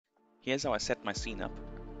here's how I set my scene up.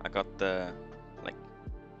 I got the like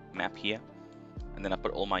map here, and then I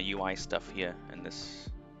put all my UI stuff here in this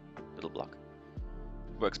little block.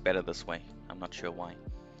 It works better this way. I'm not sure why.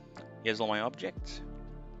 Here's all my objects.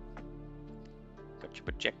 Got your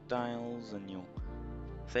projectiles and your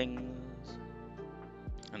things,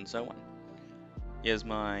 and so on. Here's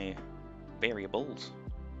my variables.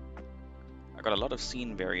 I got a lot of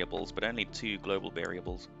scene variables, but only 2 global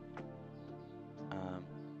variables.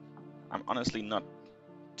 I'm honestly not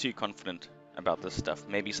too confident about this stuff.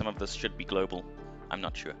 Maybe some of this should be global. I'm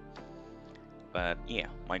not sure. But yeah,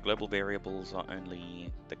 my global variables are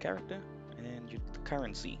only the character and the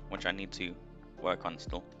currency, which I need to work on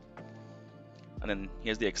still. And then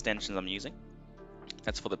here's the extensions I'm using.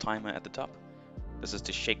 That's for the timer at the top. This is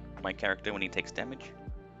to shake my character when he takes damage.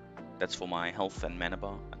 That's for my health and mana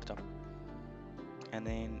bar at the top. And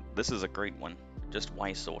then this is a great one, just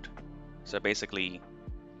Y sort. So basically,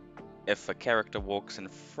 if a character walks in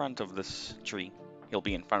front of this tree, he'll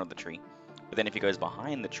be in front of the tree. But then if he goes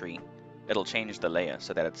behind the tree, it'll change the layer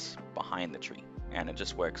so that it's behind the tree. And it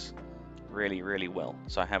just works really, really well.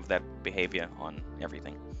 So I have that behavior on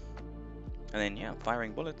everything. And then yeah,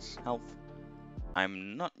 firing bullets, health.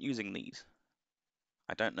 I'm not using these.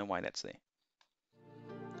 I don't know why that's there.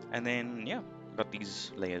 And then yeah, got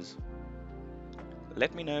these layers.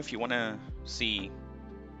 Let me know if you want to see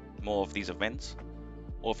more of these events,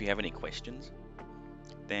 or if you have any questions.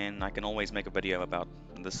 Then I can always make a video about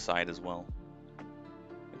this side as well.